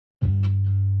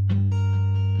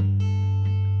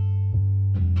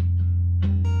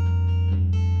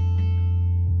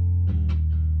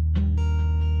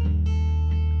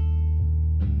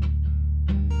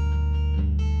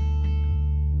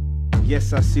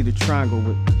Yes, I see the triangle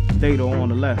with theta on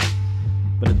the left,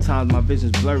 but at times my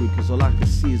vision's blurry because all I can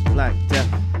see is black death.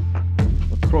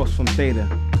 Across from theta,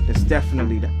 it's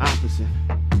definitely the opposite.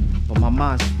 But my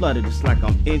mind's flooded, it's like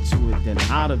I'm into it, then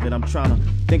out of it. I'm trying to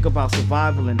think about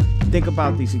survival and think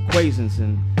about these equations.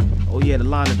 And oh yeah, the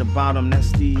line at the bottom,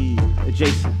 that's the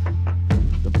adjacent.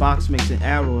 The box makes an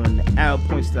arrow and the arrow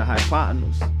points to the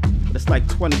hypotenuse. But it's like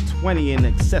 2020 and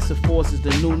excessive force is the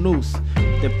new noose.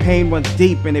 The pain runs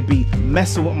deep and it be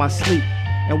messing with my sleep.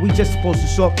 And we just supposed to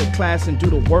show up to class and do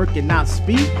the work and not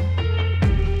speak?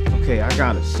 Okay, I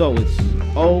got it. So it's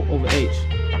O over H.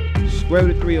 Square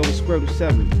root of 3 over square root of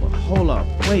 7. But hold up,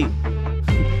 wait.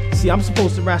 See, I'm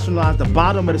supposed to rationalize the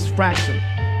bottom of this fraction,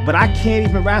 but I can't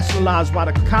even rationalize why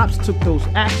the cops took those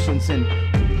actions and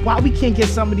why we can't get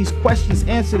some of these questions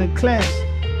answered in class.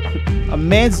 A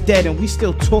man's dead and we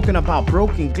still talking about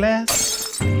broken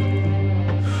glass? Man,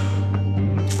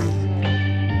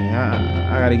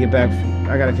 I gotta get back.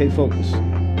 I gotta stay focused.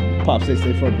 Pop says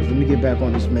stay focused. Let me get back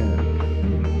on this, man.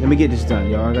 Let me get this done,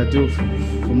 y'all. I gotta do it for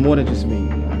more than just me.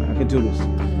 I can do this.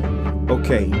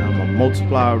 Okay, I'm gonna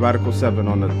multiply radical 7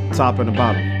 on the top and the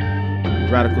bottom.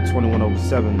 Radical 21 over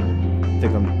 7. I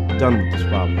think I'm done with this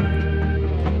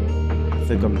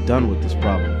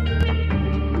problem.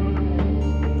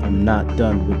 I'm not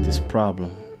done with this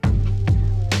problem.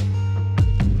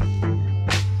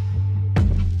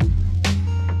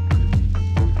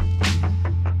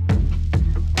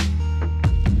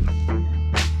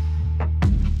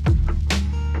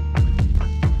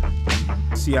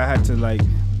 See, I had to like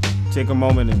take a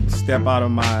moment and step out of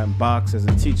my box as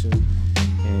a teacher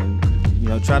and, you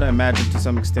know, try to imagine to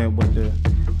some extent what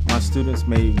my students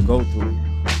may go through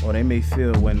or they may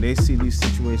feel when they see these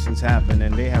situations happen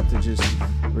and they have to just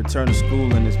return to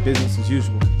school and it's business as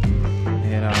usual.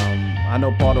 And I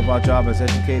know part of our job as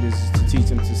educators is to teach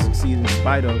them to succeed in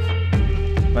spite of,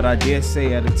 but I dare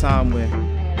say at a time where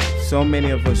so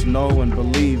many of us know and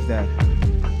believe that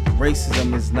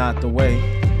racism is not the way,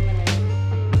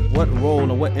 what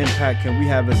role or what impact can we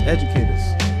have as educators?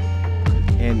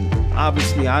 And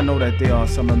obviously I know that there are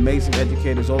some amazing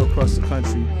educators all across the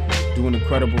country doing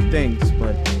incredible things,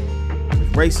 but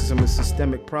if racism is a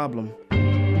systemic problem,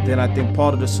 then I think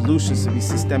part of the solution is to be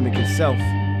systemic itself.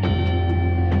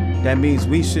 That means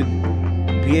we should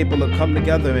be able to come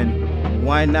together and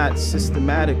why not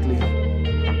systematically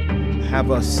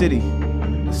have a city,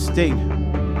 a state,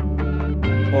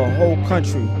 or a whole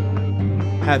country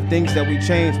have things that we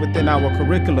change within our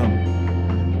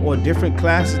curriculum or different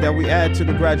classes that we add to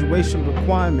the graduation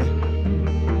requirement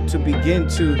to begin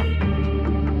to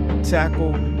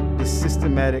tackle the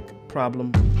systematic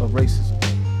problem of racism.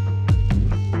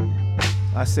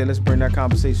 I say let's bring that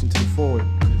conversation to the forward.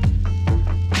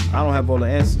 I don't have all the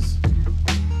answers,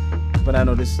 but I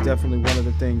know this is definitely one of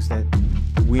the things that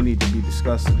we need to be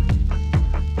discussing.